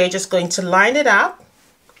simply just going to line it up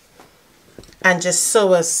and just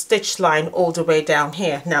sew a stitch line all the way down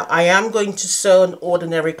here. Now I am going to sew an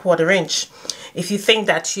ordinary 1/4 inch. If you think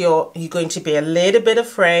that you're going to be a little bit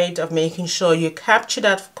afraid of making sure you capture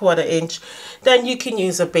that 1/4 inch, then you can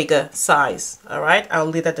use a bigger size. All right, I'll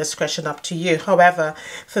leave that discretion up to you. However,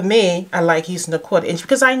 for me, I like using a 1/4 inch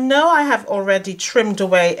because I know I have already trimmed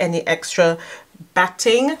away any extra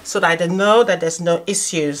batting so that I know that there's no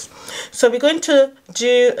issues. So we're going to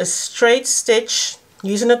do a straight stitch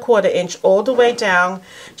using a 1/4 inch all the way down,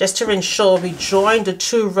 just to ensure we join the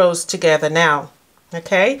 2 rows together now.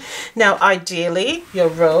 Okay, now ideally your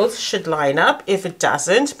rows should line up. If it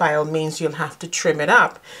doesn't, by all means you'll have to trim it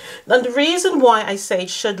up. And the reason why I say it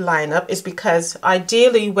should line up is because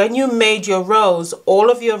ideally when you made your rows, all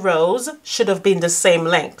of your rows should have been the same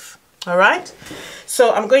length. All right,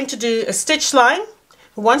 so I'm going to do a stitch line.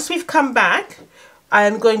 Once we've come back, I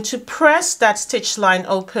am going to press that stitch line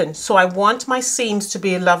open. So I want my seams to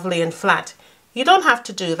be lovely and flat. You don't have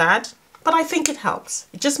to do that, but I think it helps.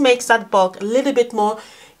 It just makes that bulk a little bit more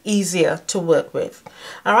easier to work with.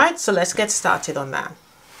 All right, so let's get started on that.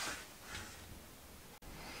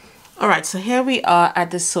 All right, so here we are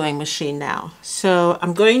at the sewing machine now. So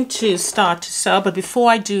I'm going to start to sew, but before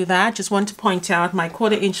I do that, just want to point out my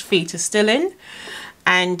 1/4 inch feet is still in,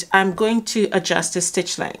 and I'm going to adjust the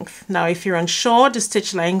stitch length. Now, if you're unsure, the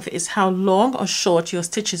stitch length is how long or short your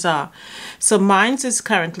stitches are. So mine is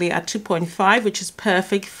currently at 2.5, which is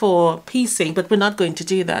perfect for piecing, but we're not going to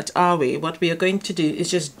do that, are we? What we are going to do is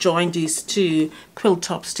just join these 2 quilt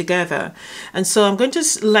tops together. And so I'm going to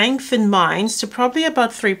lengthen mine to probably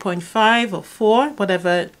about 3.5 or 4,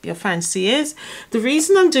 whatever your fancy is. The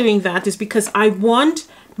reason I'm doing that is because I want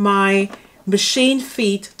my machine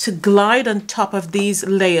feet to glide on top of these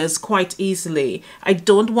layers quite easily. I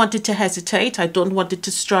don't want it to hesitate. I don't want it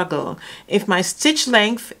to struggle. If my stitch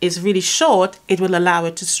length is really short, it will allow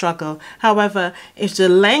it to struggle. However, if the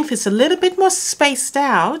length is a little bit more spaced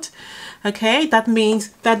out, okay, that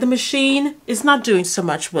means that the machine is not doing so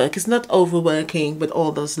much work. It's not overworking with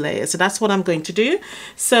all those layers. So that's what I'm going to do.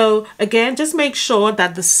 So again, just make sure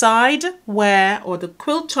that the side where, or the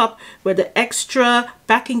quilt top where the extra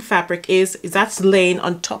backing fabric is that's laying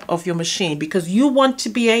on top of your machine, because you want to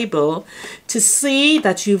be able to see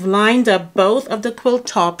that you've lined up both of the quilt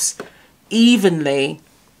tops evenly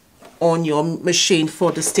on your machine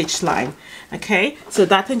for the stitch line. Okay, so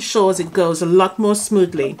that ensures it goes a lot more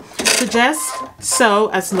smoothly. So just sew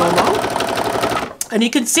as normal, and you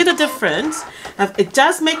can see the difference. It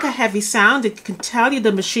does make a heavy sound. It can tell you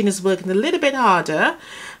the machine is working a little bit harder.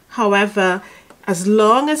 However, as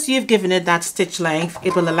long as you've given it that stitch length,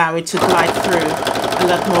 it will allow it to glide through a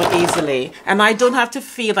lot more easily, and I don't have to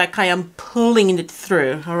feel like I am pulling it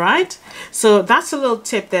through. All right, so that's a little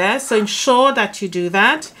tip there. So ensure that you do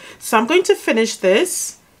that. So I'm going to finish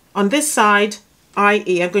this on this side,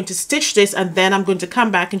 i.e. I'm going to stitch this, and then I'm going to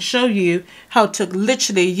come back and show you how to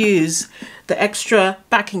literally use the extra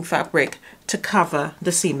backing fabric to cover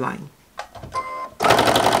the seam line.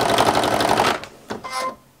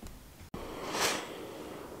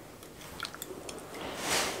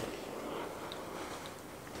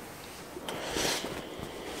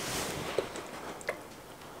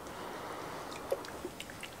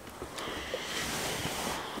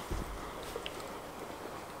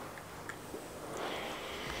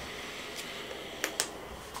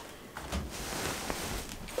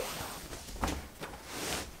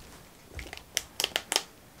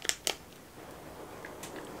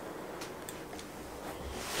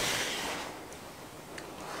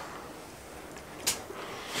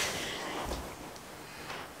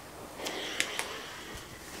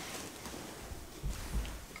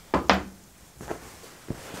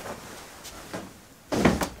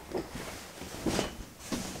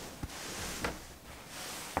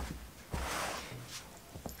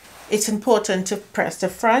 It's important to press the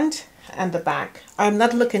front and the back. I'm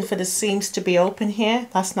not looking for the seams to be open here.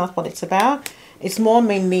 That's not what it's about. It's more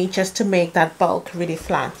mainly just to make that bulk really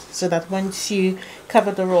flat, so that once you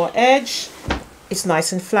cover the raw edge, it's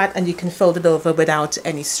nice and flat and you can fold it over without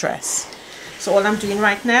any stress. So all I'm doing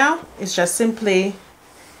right now is just simply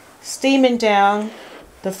steaming down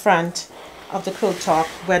the front of the quilt top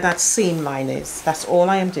where that seam line is. That's all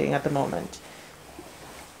I am doing at the moment.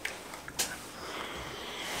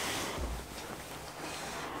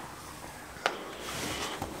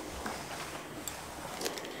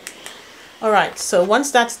 All right, so once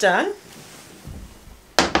that's done,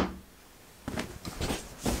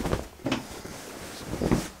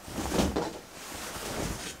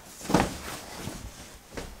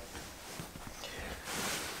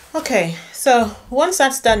 okay, so once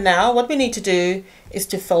that's done now, what we need to do is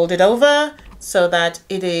to fold it over so that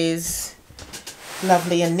it is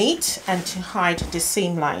lovely and neat, and to hide the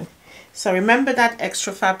seam line. So remember that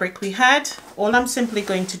extra fabric we had. All I'm simply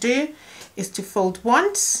going to do is to fold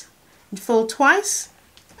once, fold twice,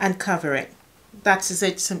 and cover it. That's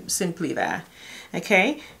it, simply there.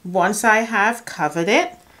 Okay, once I have covered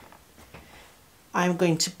it, I'm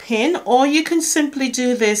going to pin, or you can simply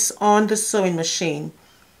do this on the sewing machine.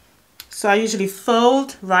 So I usually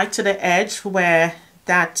fold right to the edge where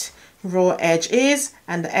that raw edge is,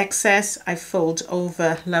 and the excess I fold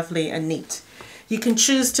over lovely and neat. You can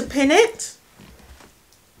choose to pin it,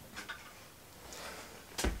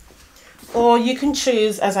 or you can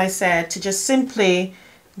choose, as I said, to just simply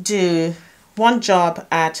do one job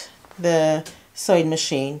at the sewing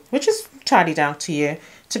machine, which is entirely down to you.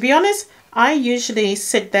 To be honest, I usually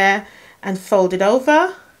sit there and fold it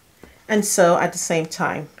over and sew at the same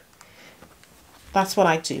time. That's what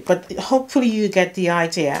I do, but hopefully you get the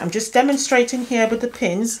idea. I'm just demonstrating here with the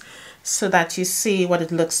pins so that you see what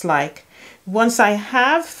it looks like. Once I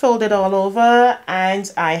have folded all over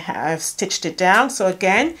and I have stitched it down, so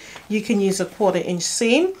again, you can use a 1/4 inch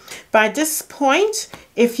seam. By this point,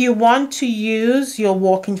 if you want to use your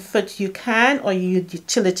walking foot, you can, or your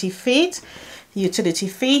utility feet. Utility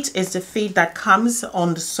feet is the feet that comes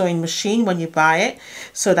on the sewing machine when you buy it.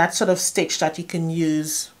 So that sort of stitch that you can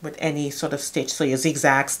use with any sort of stitch. So your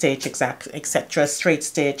zigzag stitch, etc., straight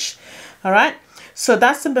stitch. All right. So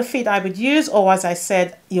that's the feet I would use, or as I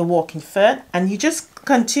said, your walking foot. And you just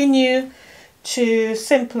continue to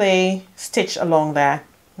simply stitch along there.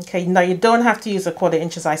 Okay. Now you don't have to use a 1/4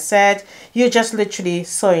 inch, as I said. You're just literally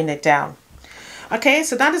sewing it down. Okay.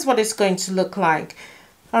 So that is what it's going to look like.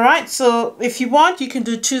 All right, so if you want, you can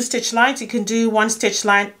do 2 stitch lines. You can do 1 stitch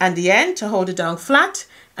line at the end to hold it down flat,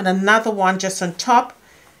 and another one just on top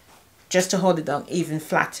just to hold it down even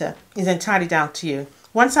flatter. It's entirely down to you.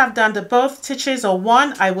 Once I've done the both stitches or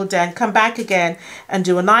one, I will then come back again and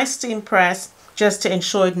do a nice steam press just to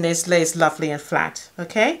ensure it lays lovely and flat.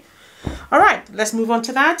 Okay. All right, let's move on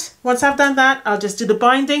to that. Once I've done that, I'll just do the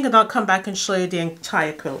binding and I'll come back and show you the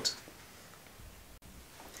entire quilt.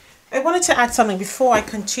 I wanted to add something before I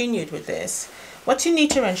continued with this. What you need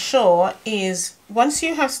to ensure is once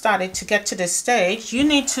you have started to get to this stage,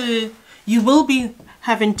 you will be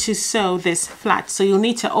having to sew this flat. So you'll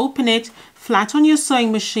need to open it flat on your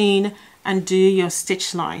sewing machine and do your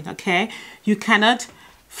stitch line, okay? You cannot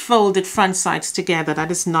fold it front sides together. That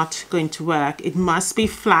is not going to work. It must be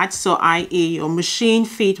flat, so i.e. your machine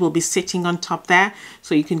feet will be sitting on top there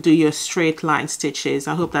so you can do your straight line stitches.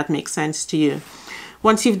 I hope that makes sense to you.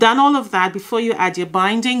 Once you've done all of that, before you add your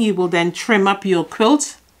binding, you will then trim up your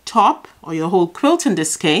quilt top, or your whole quilt in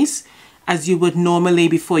this case, as you would normally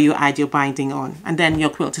before you add your binding on. And then your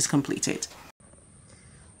quilt is completed.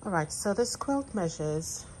 All right, so this quilt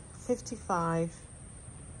measures 55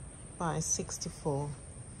 by 64.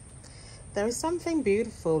 There is something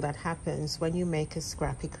beautiful that happens when you make a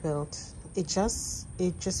scrappy quilt. It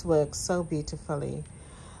just works so beautifully.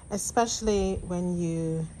 Especially when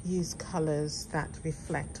you use colors that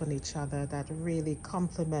reflect on each other, that really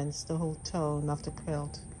complements the whole tone of the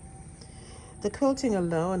quilt. The quilting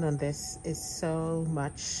alone on this is so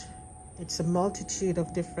much. It's a multitude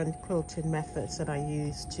of different quilting methods that I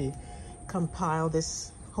use to compile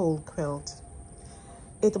this whole quilt.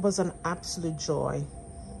 It was an absolute joy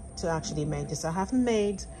to actually make this. I haven't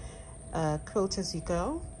made a quilt as you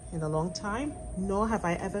go in a long time, nor have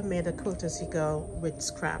I ever made a quilt as you go with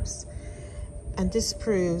scraps. And this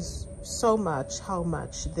proves so much how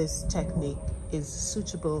much this technique is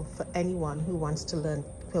suitable for anyone who wants to learn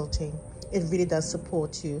quilting. It really does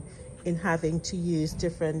support you in having to use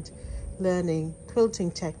different learning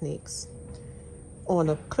quilting techniques on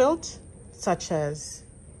a quilt, such as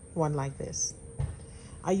one like this.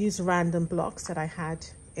 I use random blocks that I had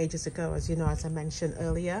ages ago, as you know, as I mentioned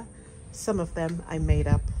earlier. Some of them I made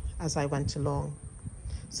up as I went along.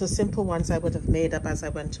 So simple ones I would have made up as I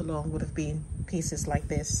went along would have been pieces like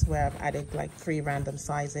this, where I've added like 3 random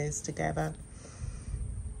sizes together.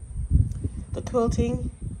 The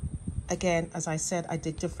quilting, again, as I said, I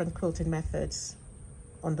did different quilting methods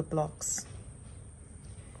on the blocks.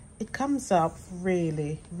 It comes up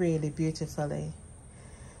really, really beautifully.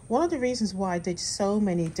 One of the reasons why I did so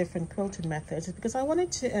many different quilting methods is because I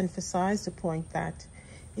wanted to emphasize the point that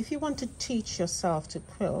if you want to teach yourself to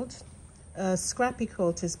quilt, a scrappy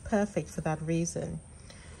quilt is perfect for that reason.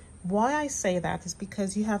 Why I say that is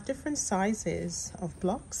because you have different sizes of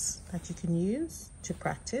blocks that you can use to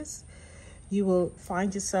practice. You will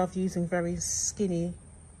find yourself using very skinny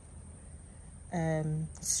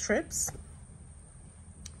strips.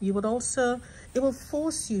 You would also, it will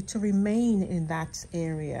force you to remain in that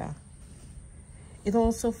area. It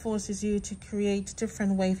also forces you to create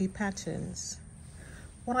different wavy patterns.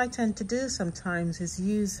 What I tend to do sometimes is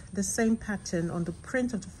use the same pattern on the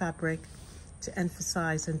print of the fabric to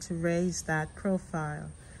emphasize and to raise that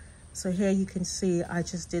profile. So here you can see I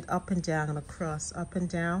just did up and down and across, up and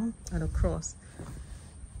down and across.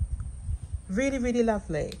 Really, really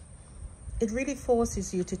lovely. It really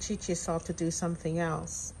forces you to teach yourself to do something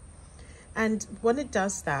else. And when it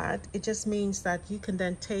does that, it just means that you can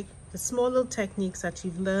then take the small little techniques that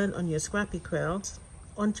you've learned on your scrappy quilt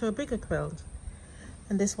onto a bigger quilt.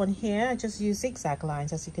 And this one here, I just use zigzag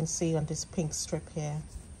lines, as you can see on this pink strip here.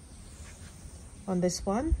 On this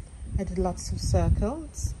one, I did lots of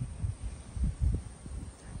circles.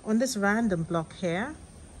 On this random block here,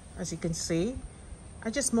 as you can see, I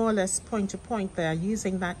just more or less point to point there,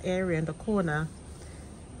 using that area in the corner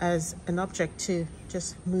as an object to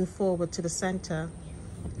just move forward to the center.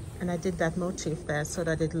 And I did that motif there so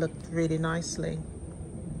that it looked really nicely.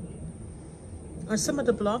 On some of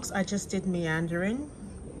the blocks, I just did meandering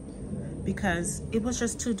because it was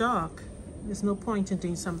just too dark. There's no point in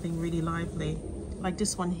doing something really lively. Like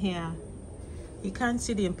this one here. You can't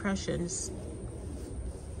see the impressions,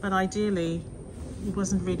 but ideally, it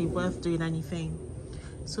wasn't really worth doing anything.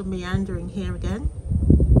 So meandering here again.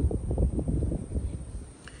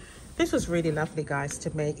 This was really lovely, guys,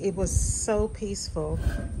 to make. It was so peaceful.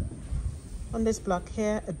 On this block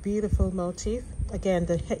here, a beautiful motif. Again,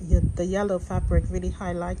 the yellow fabric really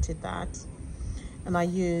highlighted that. And I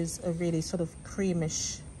use a really sort of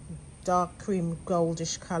creamish, dark cream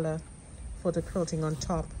goldish color for the quilting on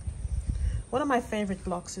top. One of my favorite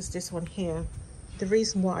blocks is this one here. The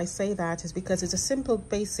reason why I say that is because it's a simple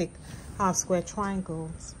basic half square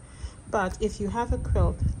triangles. But if you have a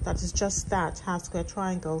quilt that is just that, half square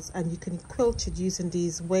triangles, and you can quilt it using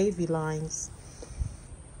these wavy lines,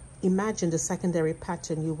 imagine the secondary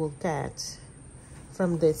pattern you will get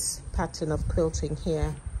from this pattern of quilting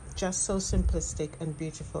here. Just so simplistic and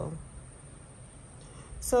beautiful.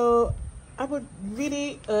 So I would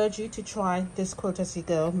really urge you to try this quilt as you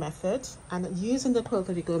go method, and using the quilt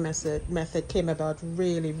as you go method came about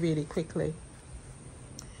really, really quickly.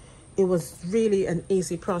 It was really an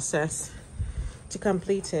easy process to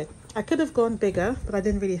complete it. I could have gone bigger, but I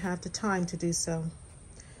didn't really have the time to do so.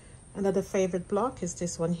 Another favorite block is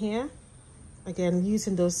this one here. Again,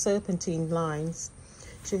 using those serpentine lines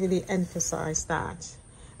to really emphasize that.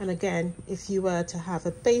 And again, if you were to have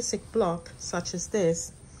a basic block such as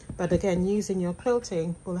this, but again, using your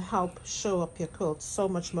quilting will help show up your quilt so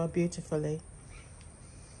much more beautifully.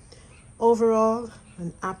 Overall,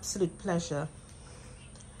 an absolute pleasure.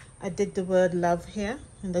 I did the word love here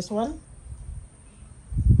in this one.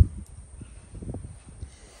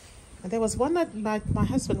 And there was one that my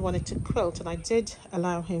husband wanted to quilt, and I did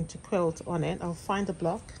allow him to quilt on it. I'll find the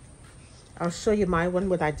block. I'll show you my one,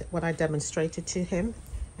 what I demonstrated to him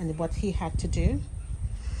and what he had to do.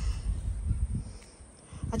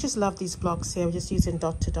 I just love these blocks here. We're just using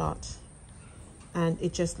dot to dot, and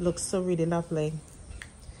it just looks so really lovely.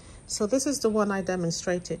 So this is the one I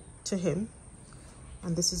demonstrated to him,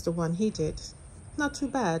 and this is the one he did. Not too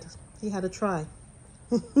bad. He had a try.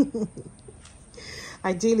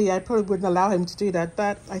 Ideally, I probably wouldn't allow him to do that,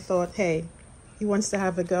 but I thought, hey, he wants to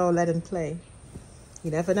have a go, let him play. You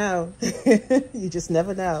never know. You just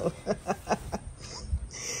never know.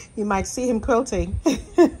 You might see him quilting.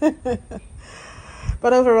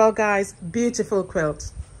 But overall, guys, beautiful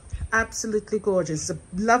quilt. Absolutely gorgeous. It's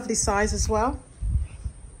a lovely size as well.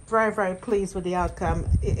 Very, very pleased with the outcome.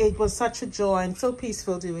 It was such a joy and so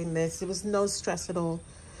peaceful doing this. There was no stress at all.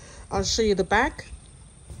 I'll show you the back.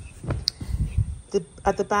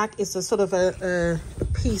 At the back is a sort of a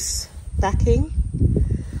piece backing.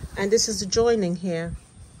 And this is the joining here.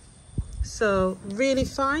 So really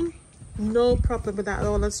fine. No problem with that at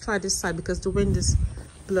all. Let's try this side because the wind is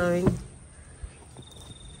blowing.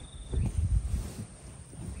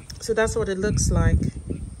 So that's what it looks like.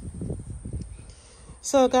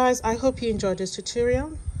 So guys, I hope you enjoyed this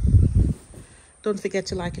tutorial. Don't forget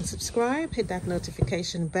to like and subscribe. Hit that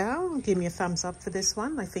notification bell. Give me a thumbs up for this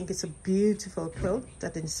one. I think it's a beautiful quilt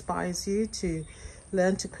that inspires you to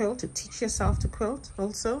learn to quilt, to teach yourself to quilt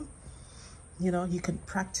also. You know, you can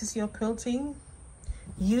practice your quilting.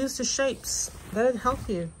 Use the shapes. Let it help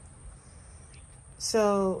you.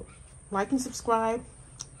 So like and subscribe.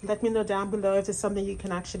 Let me know down below if there's something you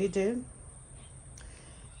can actually do.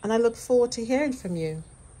 And I look forward to hearing from you.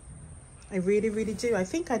 I really, really do. I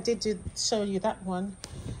think I did show you that one.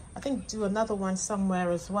 I think do another one somewhere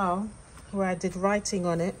as well, where I did writing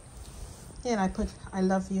on it. Yeah, and I put I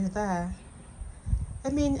love you there. I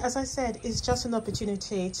mean, as I said, it's just an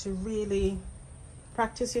opportunity to really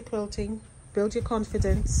practice your quilting, build your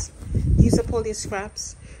confidence, use up all your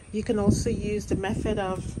scraps. You can also use the method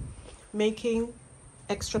of making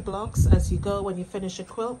extra blocks as you go when you finish a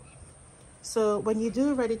quilt. So when you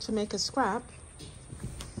do ready to make a scrap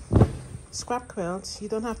quilt, you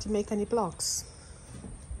don't have to make any blocks.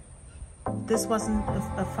 This wasn't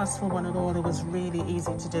a fussful one at all. It was really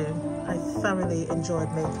easy to do. I thoroughly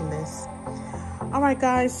enjoyed making this. All right,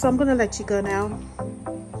 guys, so I'm going to let you go now.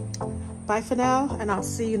 Bye for now, and I'll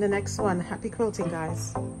see you in the next one. Happy quilting,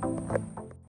 guys.